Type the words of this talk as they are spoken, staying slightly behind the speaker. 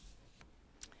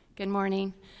Good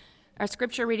morning. Our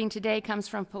scripture reading today comes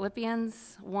from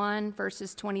Philippians 1,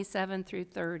 verses 27 through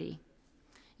 30.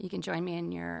 You can join me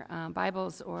in your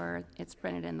Bibles, or it's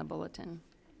printed in the bulletin.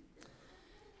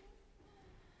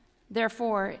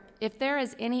 Therefore, if there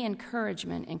is any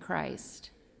encouragement in Christ,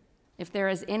 if there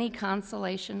is any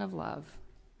consolation of love,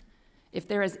 if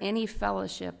there is any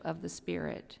fellowship of the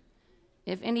Spirit,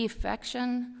 if any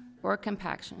affection or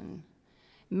compassion,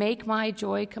 make my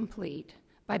joy complete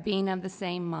by being of the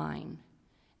same mind,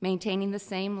 maintaining the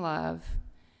same love,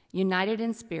 united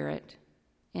in spirit,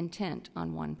 intent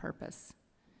on one purpose.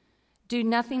 Do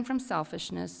nothing from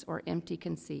selfishness or empty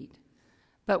conceit,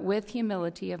 but with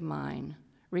humility of mind,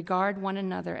 regard one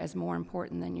another as more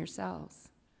important than yourselves.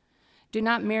 Do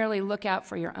not merely look out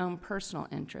for your own personal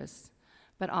interests,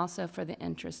 but also for the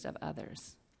interest of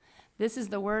others. This is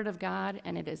the word of God,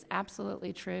 and it is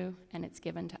absolutely true, and it's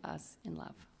given to us in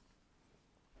love.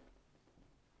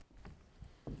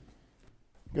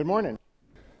 Good morning.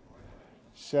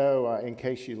 So, in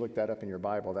case you looked that up in your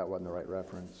Bible, that wasn't the right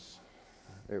reference.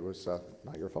 It was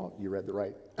not your fault. You read the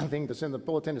right thing that's in the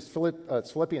bulletin. It's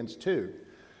Philippians 2.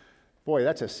 Boy,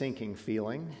 that's a sinking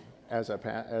feeling as a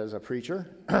preacher.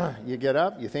 You get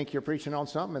up, you think you're preaching on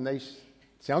something, and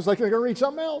sounds like they're going to read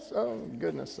something else. Oh,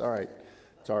 goodness. All right.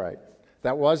 It's all right.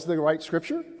 That was the right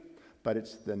scripture, but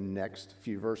it's the next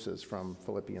few verses from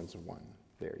Philippians 1.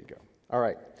 There you go. All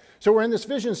right. So we're in this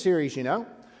vision series,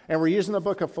 and we're using the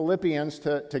book of Philippians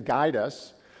to guide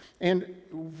us. And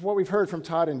what we've heard from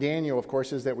Todd and Daniel, of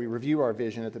course, is that we review our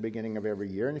vision at the beginning of every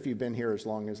year. And if you've been here as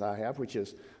long as I have, which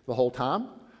is the whole time,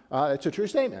 it's a true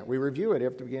statement. We review it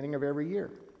at the beginning of every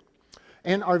year.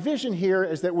 And our vision here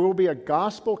is that we will be a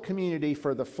gospel community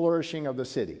for the flourishing of the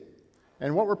city.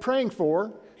 And what we're praying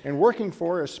for and working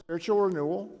for is spiritual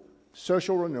renewal,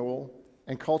 social renewal,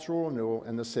 and cultural renewal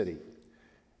in the city.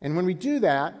 And when we do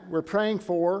that, we're praying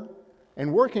for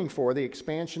and working for the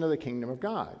expansion of the kingdom of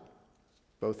God,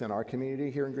 both in our community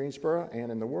here in Greensboro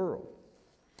and in the world.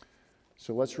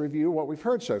 So let's review what we've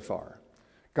heard so far.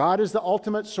 God is the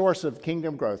ultimate source of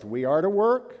kingdom growth. We are to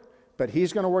work, but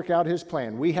He's going to work out His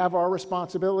plan. We have our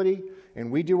responsibility, and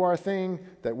we do our thing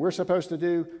that we're supposed to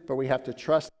do, but we have to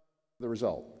trust the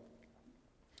result.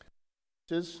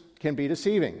 Can be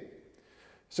deceiving.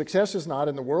 Success is not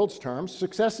in the world's terms.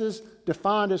 Success is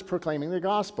defined as proclaiming the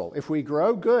gospel. If we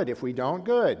grow, good. If we don't,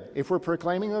 good. If we're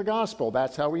proclaiming the gospel,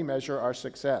 that's how we measure our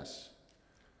success.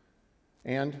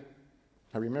 And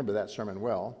I remember that sermon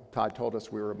well. Todd told us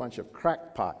we were a bunch of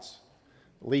crackpots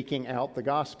leaking out the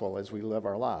gospel as we live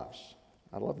our lives.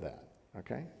 I love that,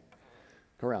 okay?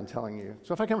 Go around telling you.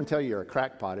 So if I come and tell you you're a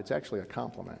crackpot, it's actually a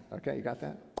compliment. Okay, you got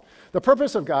that? The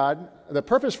purpose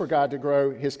for God to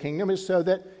grow His kingdom is so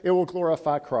that it will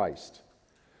glorify Christ.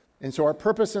 And so our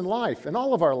purpose in life, and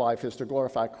all of our life, is to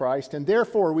glorify Christ. And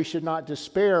therefore, we should not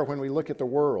despair when we look at the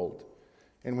world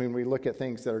and when we look at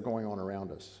things that are going on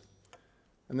around us.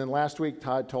 And then last week,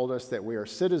 Todd told us that we are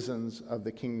citizens of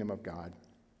the kingdom of God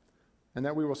and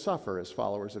that we will suffer as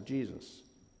followers of Jesus.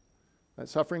 That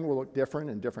suffering will look different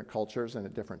in different cultures and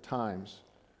at different times,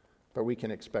 but we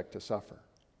can expect to suffer.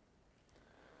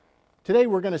 Today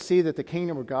we're going to see that the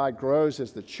kingdom of God grows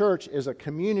as the church is a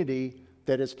community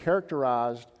that is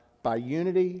characterized by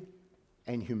unity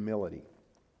and humility.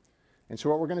 And so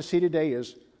what we're going to see today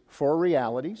is four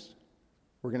realities.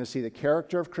 We're going to see the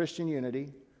character of Christian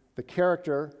unity, the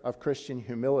character of Christian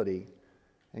humility,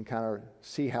 and kind of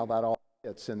see how that all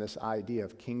fits in this idea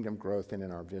of kingdom growth and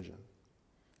in our vision.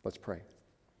 Let's pray.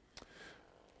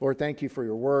 Lord, thank you for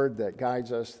your word that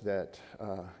guides us, that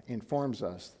informs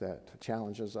us, that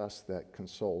challenges us, that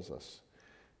consoles us.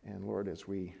 And Lord, as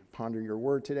we ponder your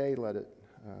word today, let it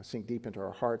sink deep into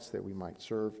our hearts that we might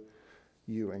serve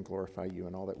you and glorify you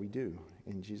in all that we do.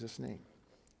 In Jesus' name,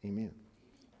 amen.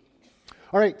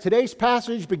 All right, today's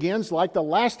passage begins like the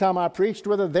last time I preached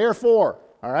with a therefore.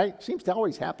 All right, seems to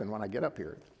always happen when I get up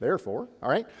here. Therefore, all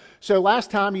right. So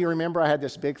last time, you remember, I had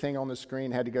this big thing on the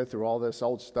screen, had to go through all this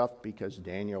old stuff because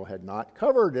Daniel had not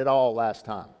covered it all last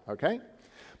time, okay?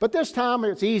 But this time,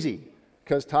 it's easy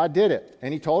because Todd did it.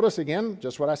 And he told us again,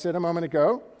 just what I said a moment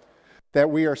ago, that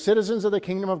we are citizens of the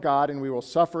kingdom of God and we will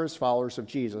suffer as followers of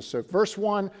Jesus. So verse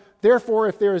 1, therefore,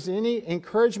 if there is any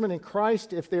encouragement in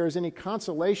Christ, if there is any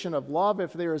consolation of love,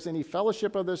 if there is any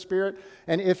fellowship of the Spirit,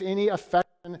 and if any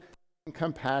affection and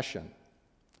compassion.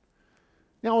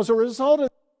 Now, as a result of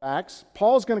the facts,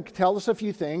 Paul's going to tell us a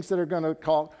few things that are going to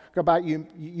talk about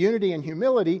unity and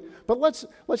humility, but let's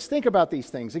think about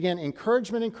these things. Again,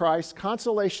 encouragement in Christ,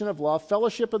 consolation of love,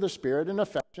 fellowship of the Spirit, and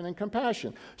affection and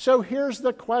compassion. So here's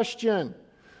the question.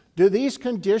 Do these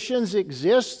conditions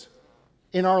exist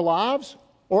in our lives,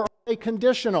 or are they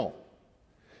conditional?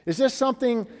 Is this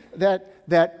something that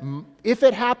if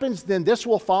it happens, then this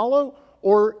will follow?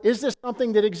 Or is this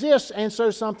something that exists and so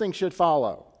something should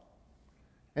follow?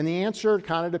 And the answer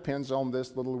kind of depends on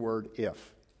this little word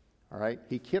if. All right?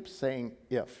 He keeps saying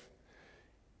if.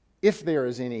 If there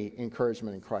is any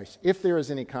encouragement in Christ, if there is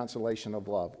any consolation of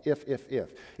love, if.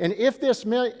 And if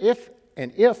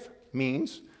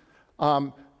means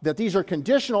that these are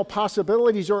conditional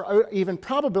possibilities or even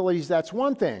probabilities, that's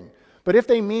one thing. But if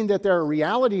they mean that there are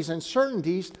realities and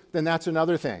certainties, then that's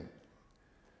another thing.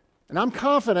 And I'm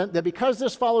confident that because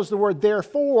this follows the word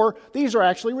therefore, these are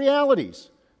actually realities.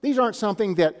 These aren't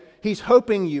something that he's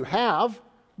hoping you have.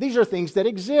 These are things that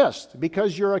exist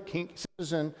because you're a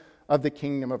citizen of the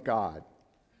kingdom of God.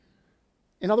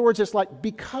 In other words, it's like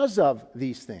because of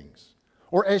these things,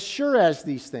 or as sure as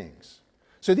these things.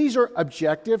 So these are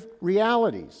objective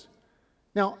realities.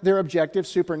 Now, they're objective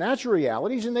supernatural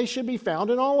realities, and they should be found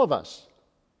in all of us.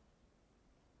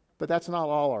 But that's not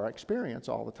all our experience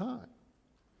all the time.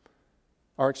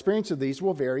 Our experience of these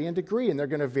will vary in degree, and they're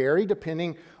going to vary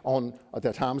depending on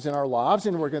the times in our lives,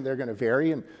 and they're going to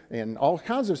vary in all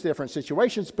kinds of different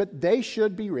situations, but they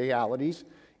should be realities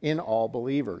in all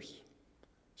believers.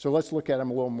 So let's look at them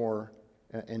a little more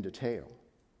in detail.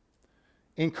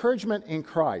 Encouragement in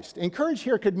Christ. Encourage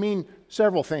here could mean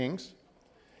several things.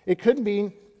 It could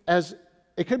be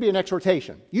an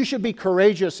exhortation. You should be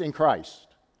courageous in Christ.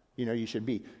 You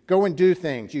should go and do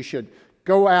things. You should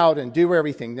go out and do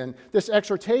everything. Then this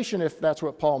exhortation, if that's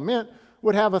what Paul meant,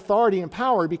 would have authority and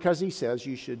power because he says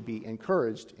you should be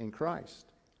encouraged in Christ.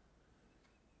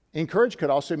 Encourage could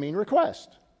also mean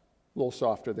request. A little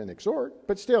softer than exhort,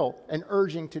 but still an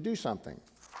urging to do something.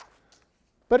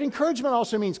 But encouragement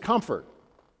also means comfort.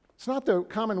 It's not the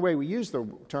common way we use the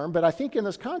term, but I think in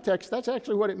this context, that's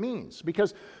actually what it means.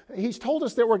 Because he's told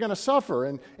us that we're going to suffer.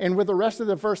 And with the rest of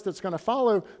the verse that's going to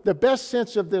follow, the best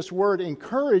sense of this word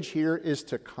encourage here is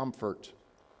to comfort.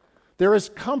 There is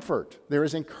comfort. There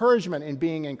is encouragement in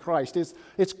being in Christ.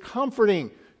 It's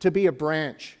comforting to be a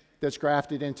branch that's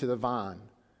grafted into the vine.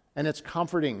 And it's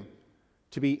comforting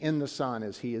to be in the Son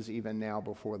as he is even now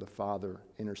before the Father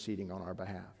interceding on our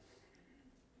behalf.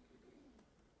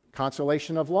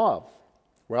 Consolation of love.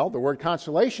 Well, the word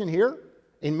consolation here,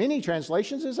 in many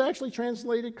translations, is actually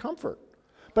translated comfort.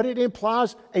 But it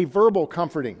implies a verbal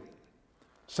comforting.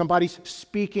 Somebody's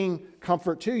speaking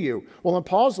comfort to you. Well, in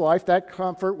Paul's life, that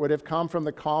comfort would have come from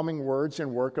the calming words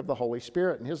and work of the Holy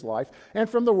Spirit in his life and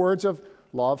from the words of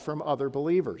love from other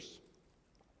believers.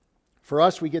 For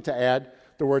us, we get to add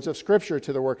the words of Scripture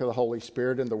to the work of the Holy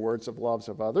Spirit and the words of loves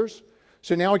of others.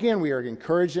 So now again, we are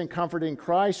encouraged and comforted in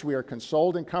Christ. We are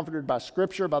consoled and comforted by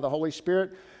Scripture, by the Holy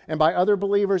Spirit, and by other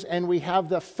believers, and we have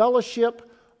the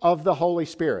fellowship of the Holy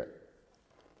Spirit.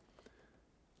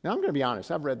 Now I'm going to be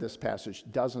honest, I've read this passage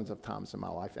dozens of times in my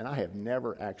life, and I have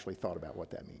never actually thought about what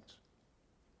that means.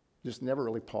 Just never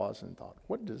really paused and thought,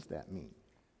 what does that mean?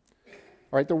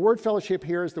 All right, the word fellowship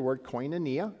here is the word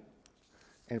koinonia.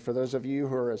 And for those of you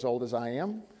who are as old as I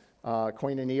am,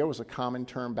 koinonia was a common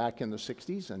term back in the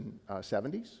 60s and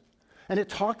 70s. And it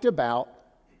talked about,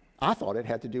 I thought it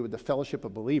had to do with the fellowship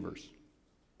of believers,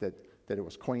 that it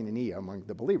was koinonia among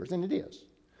the believers, and it is.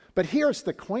 But here it's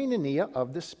the koinonia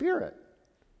of the Spirit.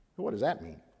 What does that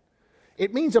mean?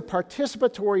 It means a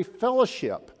participatory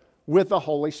fellowship with the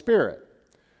Holy Spirit.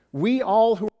 We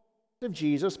all who are of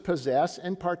Jesus possess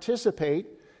and participate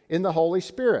in the Holy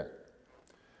Spirit.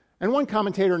 And one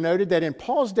commentator noted that in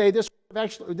Paul's day, this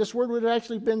word would have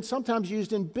actually been sometimes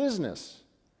used in business.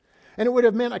 And it would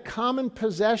have meant a common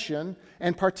possession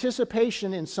and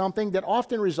participation in something that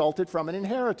often resulted from an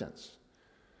inheritance.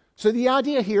 So the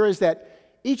idea here is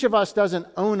that each of us doesn't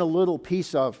own a little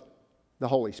piece of the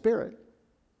Holy Spirit.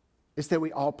 It's that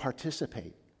we all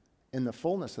participate in the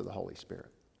fullness of the Holy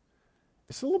Spirit.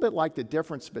 It's a little bit like the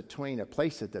difference between a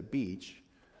place at the beach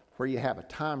where you have a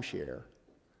timeshare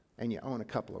and you own a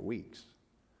couple of weeks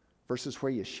versus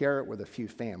where you share it with a few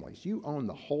families. You own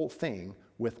the whole thing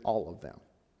with all of them,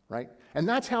 right? And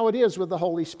that's how it is with the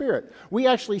Holy Spirit. We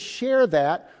actually share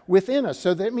that within us.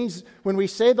 So that means when we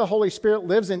say the Holy Spirit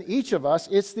lives in each of us,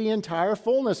 it's the entire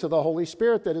fullness of the Holy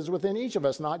Spirit that is within each of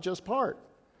us, not just part.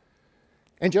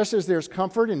 And just as there's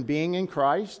comfort in being in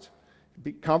Christ,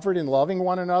 comfort in loving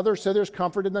one another, so there's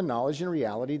comfort in the knowledge and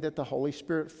reality that the Holy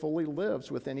Spirit fully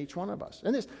lives within each one of us.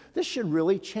 And this should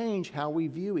really change how we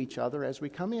view each other as we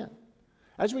come in.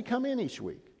 As we come in each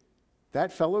week,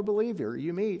 that fellow believer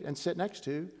you meet and sit next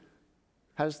to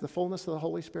has the fullness of the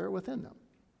Holy Spirit within them.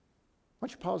 Why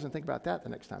don't you pause and think about that the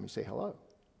next time you say hello?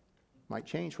 Might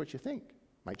change what you think.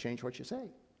 Might change what you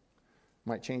say.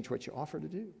 Might change what you offer to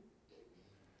do.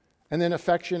 And then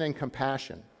affection and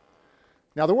compassion.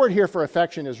 Now, the word here for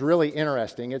affection is really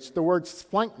interesting. It's the word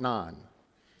splanknon.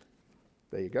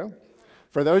 There you go.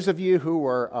 For those of you who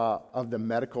are of the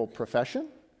medical profession,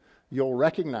 you'll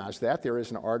recognize that there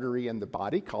is an artery in the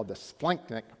body called the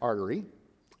splanchnic artery.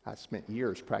 I spent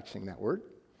years practicing that word.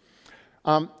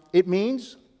 It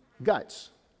means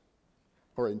guts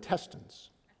or intestines.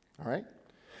 All right?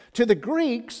 To the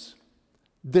Greeks,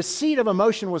 the seat of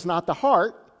emotion was not the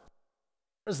heart,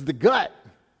 it was the gut,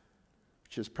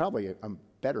 which is probably a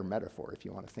better metaphor if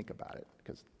you want to think about it,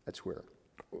 because that's where.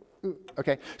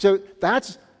 Okay, so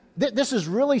this is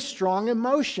really strong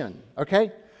emotion,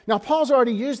 okay? Now, Paul's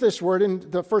already used this word in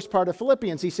the first part of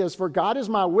Philippians. He says, "For God is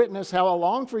my witness, how I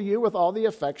long for you with all the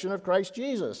affection of Christ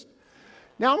Jesus."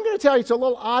 Now, I'm going to tell you, it's a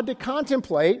little odd to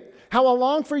contemplate how I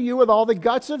long for you with all the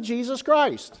guts of Jesus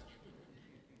Christ.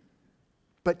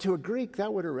 But to a Greek,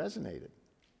 that would have resonated.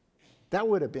 That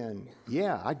would have been,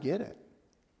 yeah, I get it.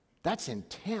 That's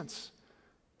intense.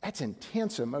 That's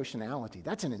intense emotionality.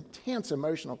 That's an intense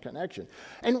emotional connection.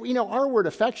 And, our word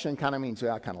affection kind of means,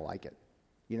 I kind of like it.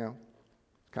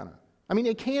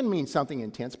 It can mean something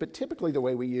intense, but typically the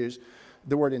way we use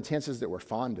the word intense is that we're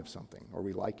fond of something or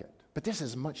we like it. But this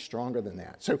is much stronger than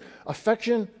that. So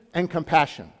affection and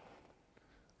compassion.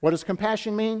 What does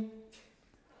compassion mean?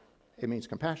 It means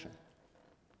compassion.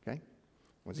 Okay?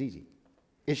 It was easy.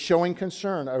 It's showing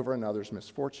concern over another's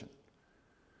misfortune.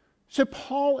 So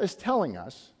Paul is telling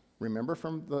us, remember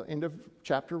from the end of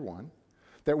chapter 1,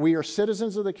 that we are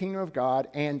citizens of the kingdom of God,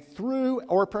 and through,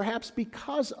 or perhaps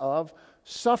because of,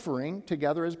 suffering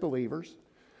together as believers,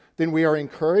 then we are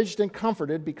encouraged and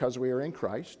comforted because we are in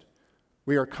Christ.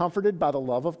 We are comforted by the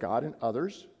love of God and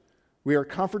others. We are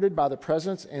comforted by the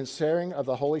presence and sharing of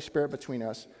the Holy Spirit between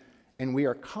us. And we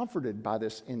are comforted by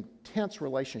this intense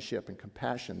relationship and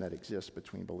compassion that exists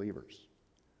between believers.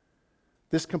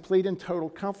 This complete and total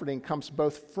comforting comes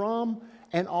both from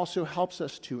and also helps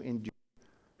us to endure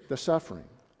the suffering.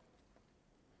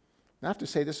 And I have to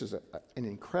say, this is an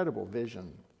incredible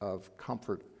vision of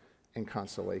comfort and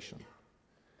consolation.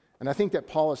 And I think that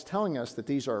Paul is telling us that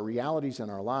these are realities in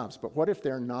our lives, but what if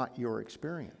they're not your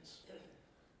experience?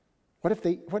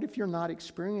 What if you're not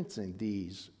experiencing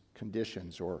these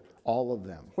conditions or all of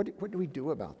them? What do we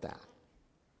do about that?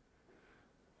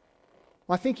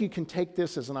 Well, I think you can take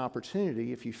this as an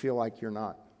opportunity, if you feel like you're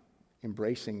not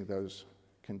embracing those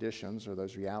conditions or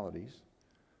those realities,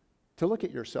 to look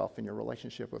at yourself and your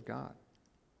relationship with God.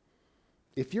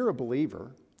 If you're a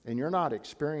believer and you're not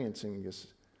experiencing this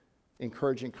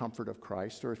encouraging comfort of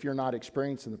Christ, or if you're not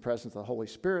experiencing the presence of the Holy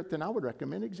Spirit, then I would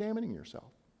recommend examining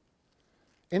yourself.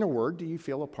 In a word, do you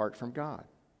feel apart from God?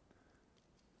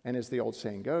 And as the old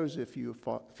saying goes, if you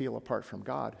feel apart from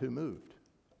God, who moved?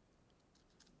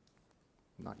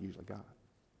 Not usually God.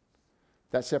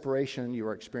 That separation you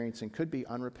are experiencing could be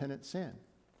unrepentant sin.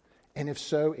 And if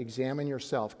so, examine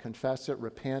yourself, confess it,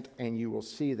 repent, and you will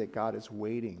see that God is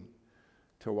waiting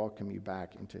to welcome you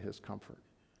back into his comfort.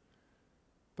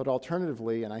 But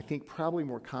alternatively, and I think probably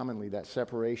more commonly, that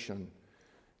separation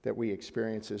that we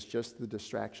experience is just the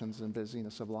distractions and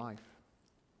busyness of life.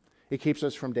 It keeps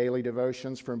us from daily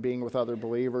devotions, from being with other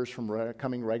believers, from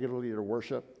coming regularly to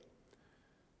worship.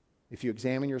 If you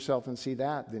examine yourself and see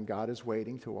that, then God is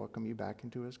waiting to welcome you back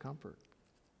into his comfort.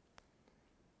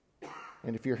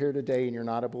 And if you're here today and you're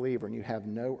not a believer and you have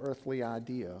no earthly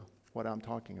idea what I'm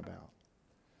talking about,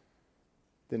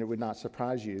 then it would not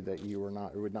surprise you that you are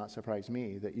not, it would not surprise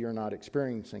me that you're not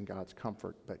experiencing God's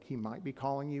comfort, but he might be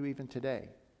calling you even today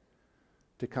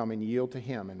to come and yield to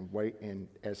him and wait, and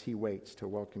as he waits to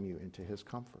welcome you into his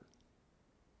comfort.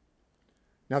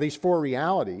 Now, these four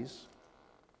realities,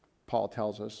 Paul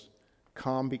tells us,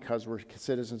 come because we're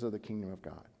citizens of the kingdom of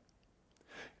God.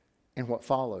 And what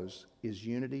follows is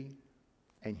unity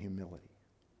and humility.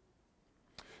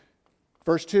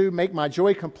 Verse 2, make my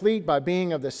joy complete by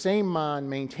being of the same mind,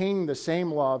 maintaining the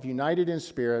same love, united in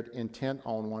spirit, intent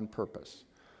on one purpose.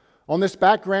 On this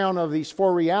background of these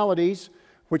four realities,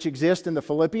 which existed in the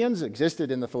Philippians,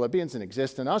 and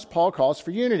exist in us, Paul calls for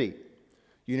unity.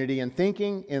 Unity in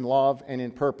thinking, in love, and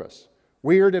in purpose.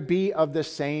 We are to be of the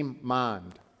same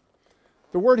mind.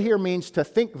 The word here means to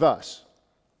think thus.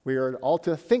 We are all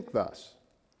to think thus.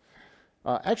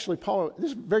 Actually, Paul,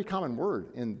 this is a very common word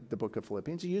in the book of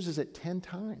Philippians. He uses it 10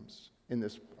 times in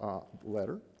this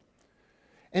letter.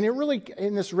 And it really,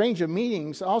 in this range of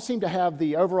meanings, all seem to have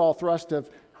the overall thrust of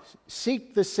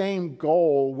seek the same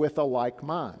goal with a like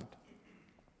mind.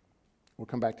 We'll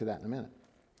come back to that in a minute.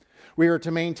 We are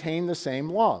to maintain the same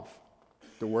love.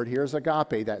 The word here is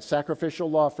agape, that sacrificial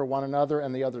love for one another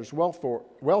and the other's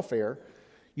welfare,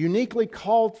 uniquely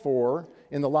called for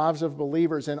in the lives of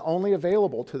believers and only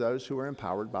available to those who are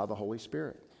empowered by the Holy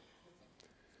Spirit.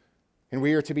 And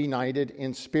we are to be united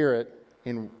in spirit.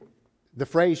 The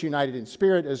phrase united in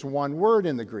spirit is one word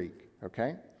in the Greek,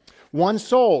 okay?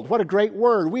 One-souled. What a great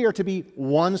word. We are to be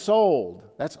one-souled.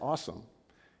 That's awesome.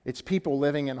 It's people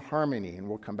living in harmony, and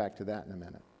we'll come back to that in a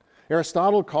minute.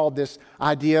 Aristotle called this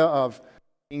idea of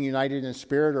being united in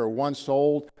spirit or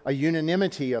one-souled a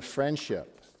unanimity of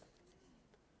friendship.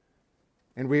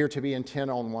 And we are to be intent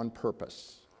on one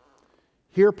purpose.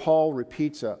 Here Paul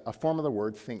repeats a form of the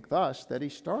word think thus that he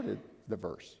started the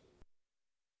verse.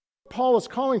 What Paul is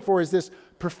calling for is this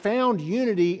profound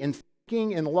unity in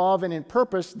thinking, in love, and in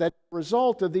purpose that's a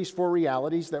result of these four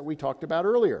realities that we talked about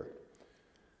earlier.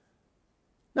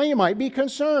 Now you might be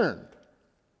concerned.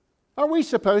 Are we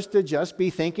supposed to just be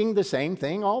thinking the same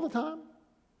thing all the time?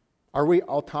 Are we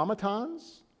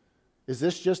automatons? Is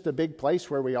this just a big place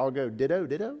where we all go ditto,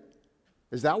 ditto?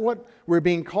 Is that what we're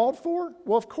being called for?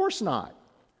 Well, of course not.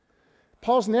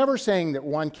 Paul's never saying that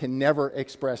one can never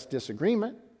express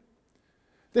disagreement.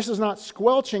 This is not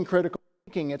squelching critical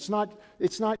thinking. It's not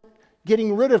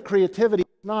getting rid of creativity.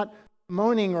 It's not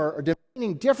moaning or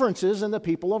demeaning differences in the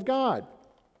people of God.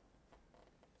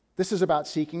 This is about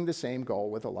seeking the same goal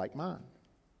with a like mind.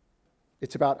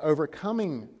 It's about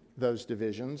overcoming those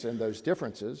divisions and those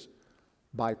differences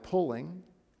by pulling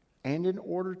and in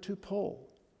order to pull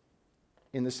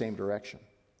in the same direction.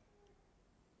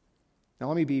 Now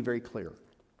let me be very clear.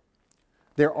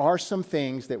 There are some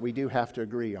things that we do have to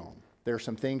agree on. There are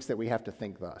some things that we have to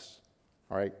think thus.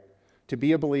 All right? To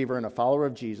be a believer and a follower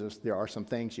of Jesus, there are some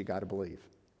things you got to believe.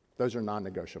 Those are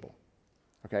non-negotiable.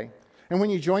 Okay? And when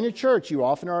you join a church, you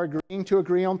often are agreeing to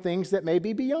agree on things that may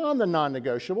be beyond the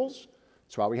non-negotiables.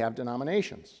 That's why we have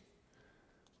denominations.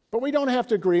 But we don't have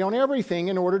to agree on everything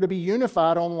in order to be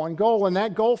unified on one goal. And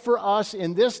that goal for us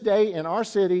in this day in our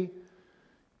city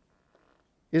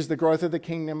is the growth of the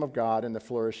kingdom of God and the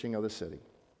flourishing of the city.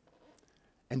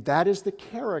 And that is the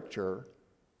character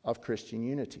of Christian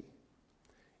unity.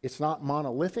 It's not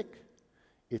monolithic.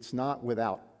 It's not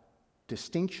without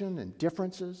distinction and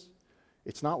differences.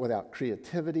 It's not without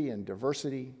creativity and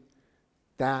diversity.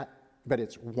 But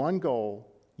it's one goal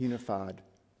unified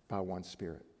by one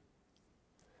Spirit.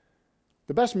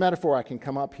 The best metaphor I can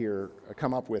come up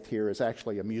with here is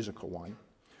actually a musical one.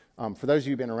 For those of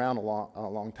you who've been around a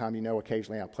long time, you know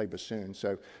occasionally I play bassoon.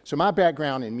 So my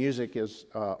background in music is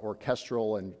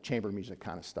orchestral and chamber music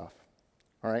kind of stuff.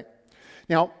 All right?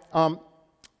 Now,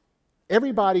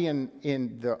 everybody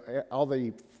in all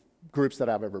the groups that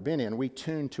I've ever been in, we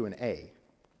tune to an A.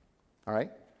 All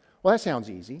right? Well, that sounds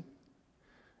easy,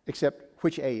 except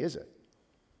which A is it?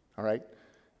 All right?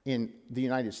 In the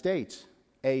United States,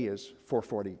 A is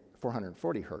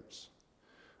 440 hertz.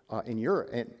 In Europe,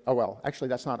 actually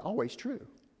that's not always true.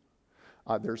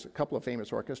 There's a couple of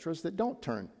famous orchestras that don't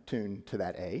tune to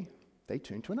that A. They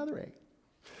tune to another A.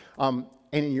 And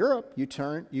in Europe, you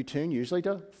tune usually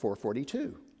to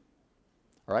 442.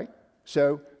 All right?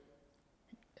 So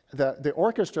the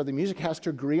orchestra, the music has to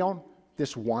agree on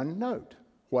this one note.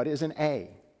 What is an A?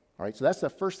 All right, so that's the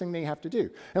first thing they have to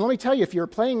do. And let me tell you, if you're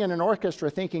playing in an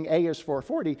orchestra thinking A is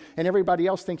 440 and everybody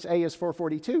else thinks A is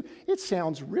 442, it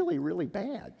sounds really, really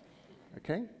bad.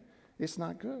 Okay? It's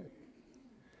not good.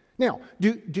 Now,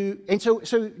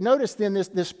 so notice then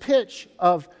this pitch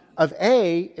of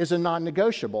A is a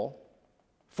non-negotiable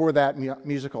for that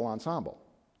musical ensemble.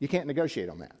 You can't negotiate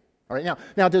on that. All right,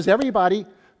 now does everybody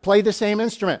play the same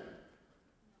instrument?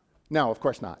 No, of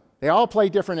course not. They all play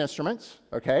different instruments,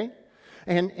 okay?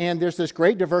 And there's this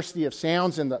great diversity of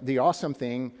sounds, and the awesome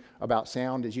thing about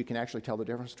sound is you can actually tell the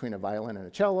difference between a violin and a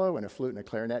cello and a flute and a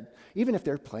clarinet, even if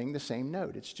they're playing the same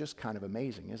note. It's just kind of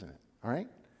amazing, isn't it? All right?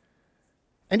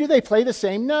 And do they play the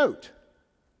same note?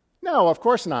 No, of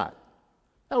course not.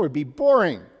 That would be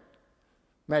boring.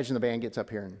 Imagine the band gets up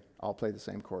here and all play the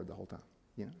same chord the whole time.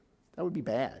 You know, that would be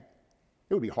bad.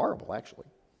 It would be horrible, actually.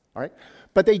 All right?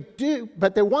 But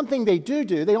the one thing they do,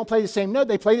 they don't play the same note,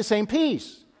 they play the same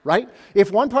piece. Right?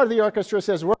 If one part of the orchestra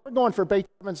says, we're going for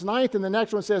Beethoven's Ninth, and the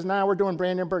next one says, we're doing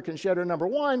Brandenburg Concerto number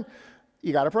 1,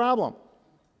 you got a problem.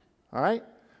 All right?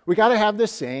 We got to have the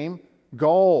same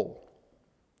goal.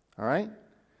 All right?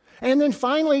 And then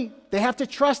finally, they have to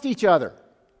trust each other.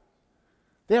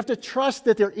 They have to trust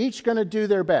that they're each going to do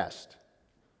their best.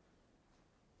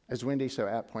 As Wendy so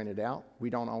apt pointed out,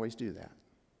 we don't always do that.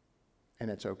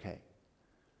 And it's okay.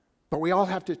 But we all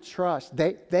have to trust,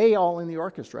 they all in the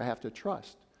orchestra have to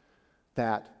trust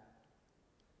that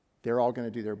they're all going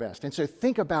to do their best. And so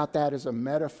think about that as a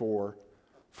metaphor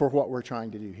for what we're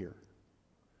trying to do here.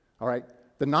 All right?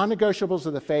 The non-negotiables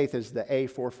of the faith is the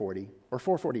A440 or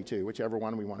 442, whichever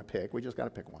one we want to pick. We just got to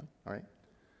pick one, all right?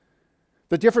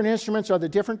 The different instruments are the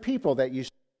different people that you see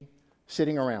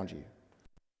sitting around you.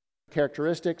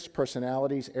 Characteristics,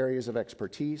 personalities, areas of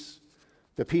expertise.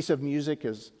 The piece of music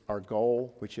is our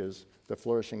goal, which is the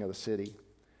flourishing of the city.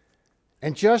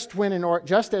 And just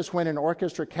as when an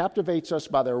orchestra captivates us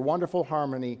by their wonderful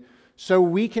harmony, so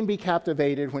we can be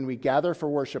captivated when we gather for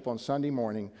worship on Sunday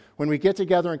morning, when we get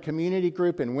together in community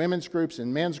group, in women's groups,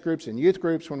 in men's groups, in youth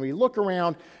groups, when we look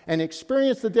around and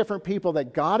experience the different people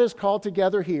that God has called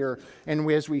together here,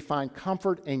 and as we find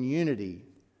comfort and unity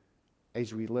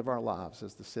as we live our lives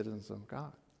as the citizens of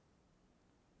God.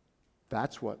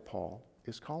 That's what Paul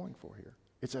is calling for here.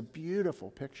 It's a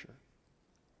beautiful picture.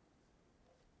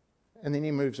 And then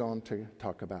he moves on to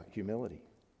talk about humility.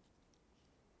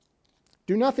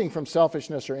 Do nothing from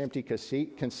selfishness or empty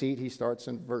conceit, he starts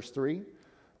in verse 3,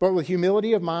 but with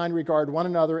humility of mind regard one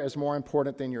another as more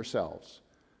important than yourselves.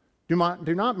 Do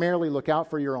not merely look out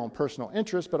for your own personal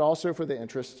interests, but also for the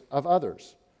interests of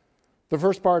others. The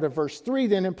first part of verse 3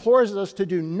 then implores us to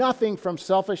do nothing from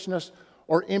selfishness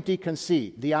or empty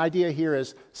conceit. The idea here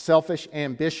is selfish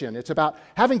ambition. It's about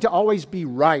having to always be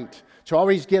right, to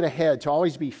always get ahead, to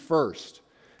always be first.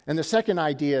 And the second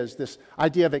idea is this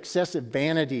idea of excessive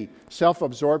vanity,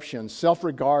 self-absorption,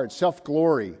 self-regard,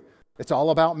 self-glory. It's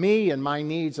all about me and my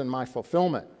needs and my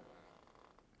fulfillment.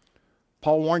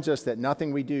 Paul warns us that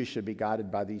nothing we do should be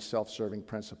guided by these self-serving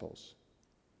principles.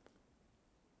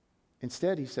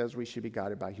 Instead, he says we should be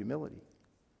guided by humility.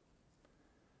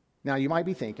 Now, you might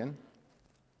be thinking,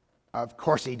 of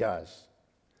course he does.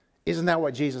 Isn't that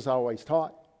what Jesus always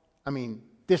taught? I mean,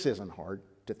 this isn't hard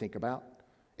to think about.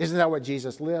 Isn't that what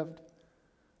Jesus lived?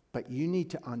 But you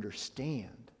need to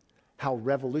understand how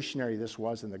revolutionary this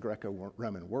was in the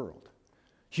Greco-Roman world.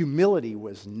 Humility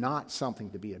was not something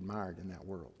to be admired in that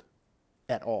world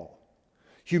at all.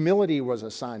 Humility was a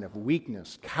sign of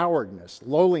weakness, cowardice,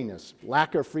 lowliness,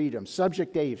 lack of freedom,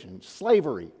 subjugation,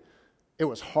 slavery. It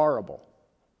was horrible.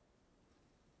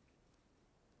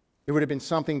 It would have been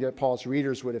something that Paul's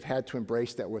readers would have had to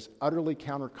embrace that was utterly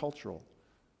countercultural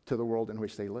to the world in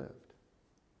which they lived.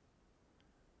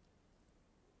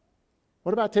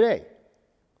 What about today?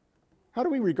 How do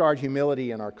we regard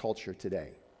humility in our culture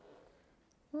today?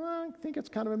 Well, I think it's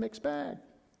kind of a mixed bag.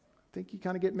 I think you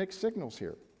kind of get mixed signals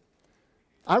here.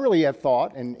 I really have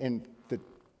thought, in the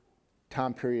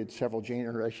time period several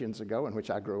generations ago in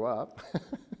which I grew up,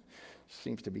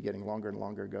 seems to be getting longer and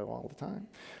longer ago all the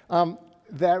time,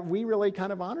 that we really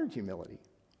kind of honored humility.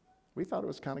 We thought it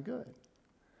was kind of good.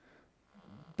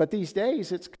 But these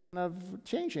days, it's kind of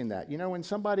changing that. You know, when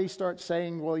somebody starts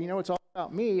saying, well, you know, it's all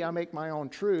about me, I make my own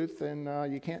truth,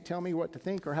 and you can't tell me what to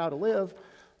think or how to live,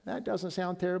 that doesn't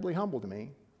sound terribly humble to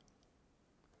me.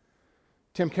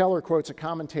 Tim Keller quotes a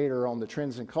commentator on the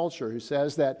trends in culture who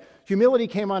says that humility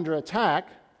came under attack,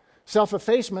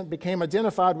 self-effacement became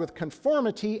identified with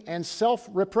conformity and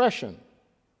self-repression.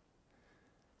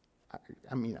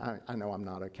 I mean, I know I'm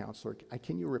not a counselor.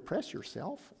 Can you repress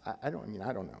yourself? I don't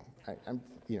know. I'm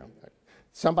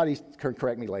somebody can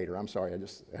correct me later. I'm sorry.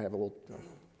 I have a little.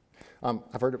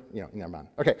 I've heard of, never mind.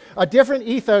 Okay. A different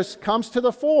ethos comes to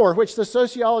the fore, which the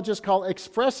sociologists call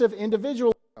expressive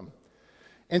individualism.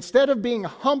 Instead of being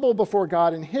humble before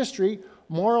God in history,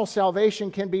 moral salvation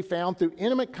can be found through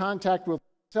intimate contact with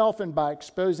self and by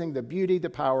exposing the beauty, the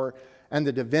power, and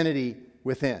the divinity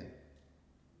within.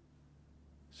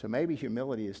 So maybe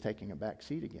humility is taking a back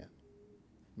seat again.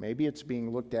 Maybe it's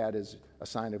being looked at as a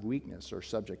sign of weakness or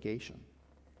subjugation.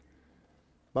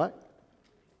 But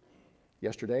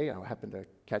yesterday, I happened to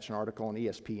catch an article on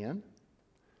ESPN,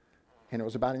 and it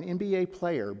was about an NBA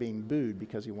player being booed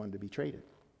because he wanted to be traded.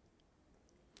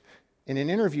 In an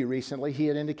interview recently, he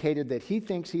had indicated that he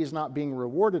thinks he is not being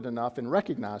rewarded enough and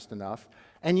recognized enough,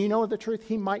 and you know the truth,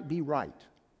 he might be right.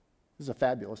 This is a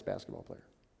fabulous basketball player.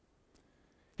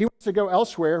 He wants to go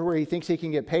elsewhere where he thinks he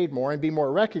can get paid more and be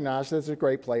more recognized as a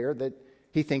great player that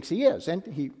he thinks he is, and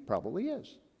he probably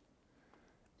is.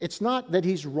 It's not that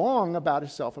he's wrong about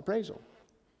his self-appraisal.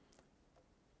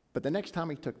 But the next time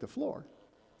he took the floor,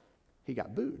 he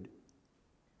got booed.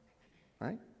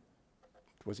 Right?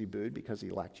 Was he booed because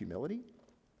he lacked humility?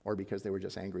 Or because they were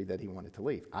just angry that he wanted to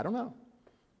leave? I don't know.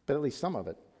 But at least some of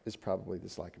it is probably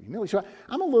this lack of humility. So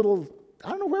I don't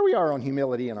know where we are on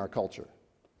humility in our culture.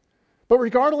 But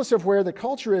regardless of where the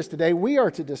culture is today, we are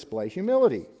to display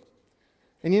humility.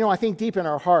 And I think deep in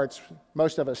our hearts,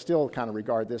 most of us still kind of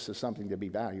regard this as something to be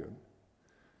valued.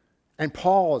 And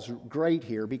Paul is great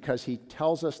here because he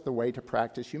tells us the way to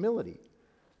practice humility.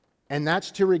 And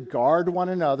that's to regard one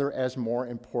another as more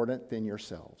important than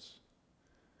yourselves.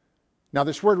 Now,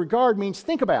 this word regard means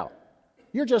think about.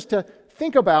 You're just to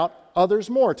think about others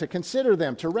more, to consider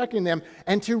them, to reckon them,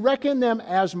 and to reckon them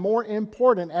as more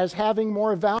important, as having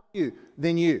more value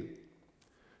than you.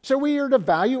 So we are to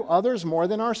value others more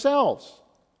than ourselves.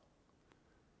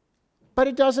 But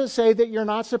it doesn't say that you're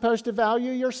not supposed to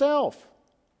value yourself.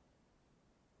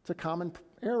 It's a common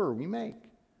error we make.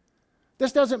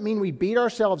 This doesn't mean we beat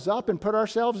ourselves up and put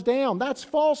ourselves down. That's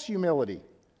false humility.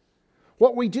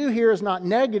 What we do here is not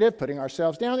negative, putting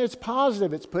ourselves down. It's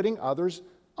positive. It's putting others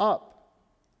up.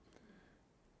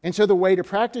 And so the way to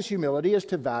practice humility is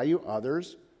to value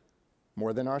others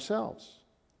more than ourselves.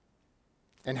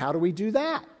 And how do we do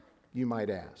that, you might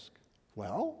ask?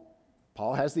 Well,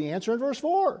 Paul has the answer in verse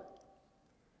 4.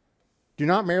 Do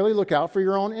not merely look out for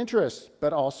your own interests,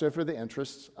 but also for the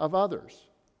interests of others.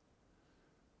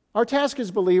 Our task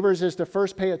as believers is to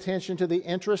first pay attention to the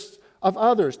interests of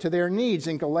others, to their needs.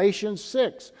 In Galatians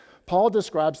 6, Paul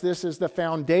describes this as the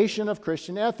foundation of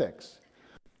Christian ethics.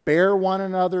 Bear one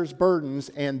another's burdens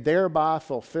and thereby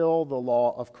fulfill the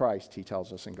law of Christ, he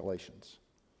tells us in Galatians.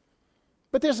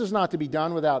 But this is not to be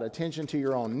done without attention to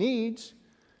your own needs.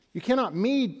 You cannot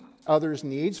meet others'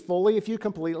 needs fully if you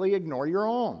completely ignore your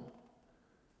own.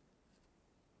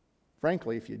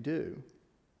 Frankly, if you do,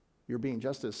 you're being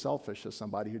just as selfish as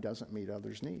somebody who doesn't meet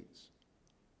others' needs.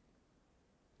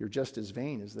 You're just as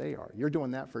vain as they are. You're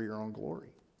doing that for your own glory.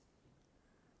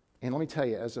 And let me tell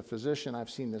you, as a physician, I've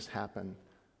seen this happen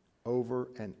over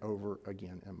and over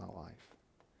again in my life.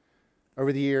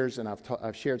 Over the years, and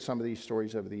I've shared some of these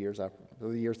stories over the years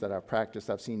that I've practiced,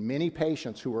 I've seen many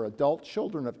patients who are adult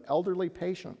children of elderly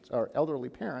patients or elderly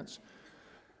parents,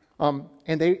 and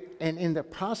in the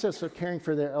process of caring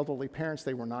for their elderly parents,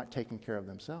 they were not taking care of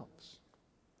themselves.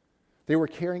 They were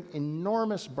carrying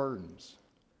enormous burdens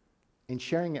and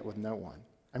sharing it with no one.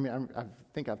 I mean, I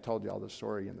think I've told you all this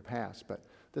story in the past, but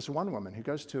this one woman who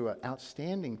goes to an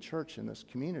outstanding church in this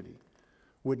community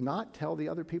would not tell the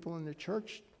other people in the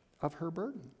church of her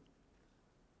burden.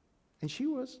 And she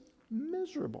was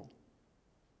miserable.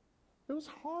 It was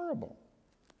horrible.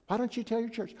 Why don't you tell your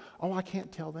church? Oh, I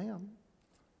can't tell them.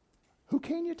 Who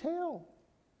can you tell?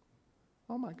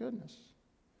 Oh my goodness.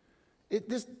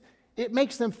 It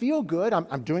makes them feel good.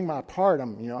 I'm doing my part.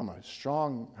 I'm a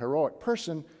strong, heroic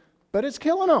person, but it's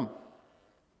killing them.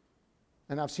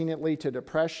 And I've seen it lead to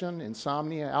depression,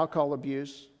 insomnia, alcohol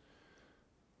abuse.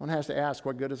 One has to ask,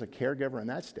 what good is a caregiver in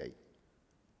that state?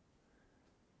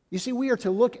 You see, we are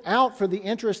to look out for the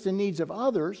interests and needs of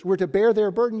others. We're to bear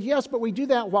their burden, yes, but we do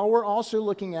that while we're also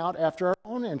looking out after our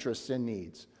own interests and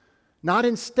needs. Not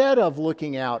instead of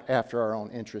looking out after our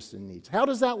own interests and needs. How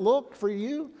does that look for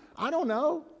you? I don't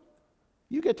know.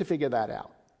 You get to figure that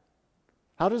out.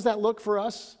 How does that look for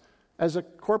us as a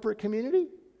corporate community?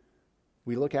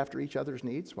 We look after each other's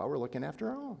needs while we're looking after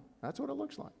our own. That's what it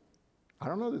looks like. I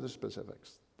don't know the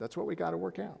specifics. That's what we got to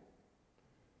work out.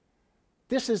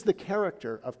 This is the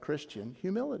character of Christian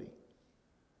humility.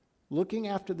 Looking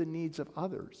after the needs of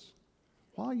others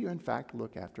while you in fact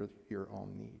look after your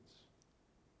own needs.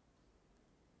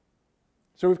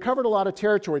 So we've covered a lot of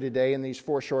territory today in these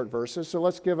 4 short verses, so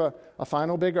let's give a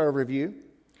final big overview.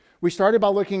 We started by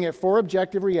looking at 4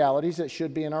 objective realities that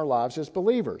should be in our lives as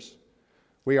believers.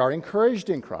 We are encouraged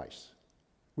in Christ.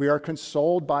 We are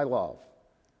consoled by love.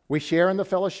 We share in the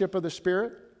fellowship of the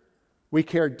Spirit. We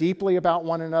care deeply about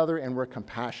one another, and we're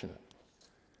compassionate.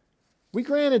 We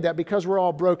granted that because we're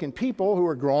all broken people who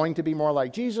are growing to be more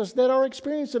like Jesus, that our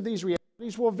experience of these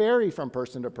realities will vary from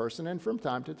person to person and from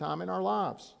time to time in our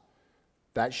lives.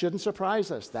 That shouldn't surprise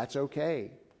us. That's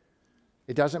okay.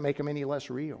 It doesn't make them any less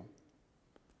real.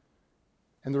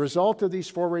 And the result of these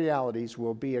 4 realities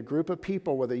will be a group of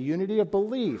people with a unity of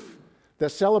belief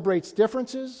that celebrates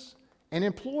differences and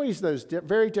employs those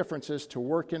very differences to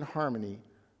work in harmony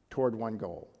toward one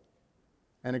goal.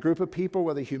 And a group of people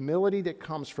with a humility that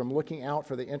comes from looking out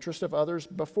for the interest of others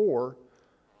before,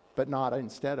 but not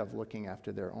instead of looking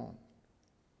after their own.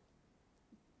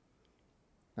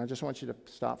 Now I just want you to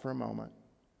stop for a moment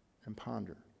and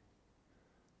ponder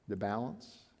the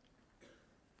balance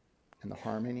and the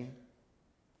harmony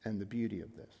and the beauty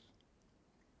of this.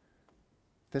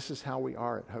 This is how we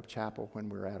are at Hope Chapel when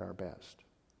we're at our best.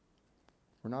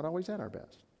 We're not always at our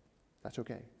best. That's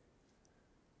okay.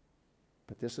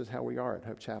 But this is how we are at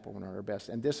Hope Chapel when we're at our best.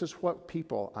 And this is what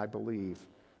people, I believe,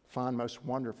 find most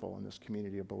wonderful in this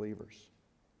community of believers.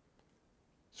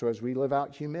 So as we live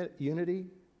out unity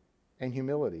and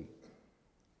humility,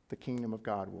 the kingdom of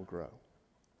God will grow.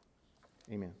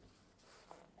 Amen.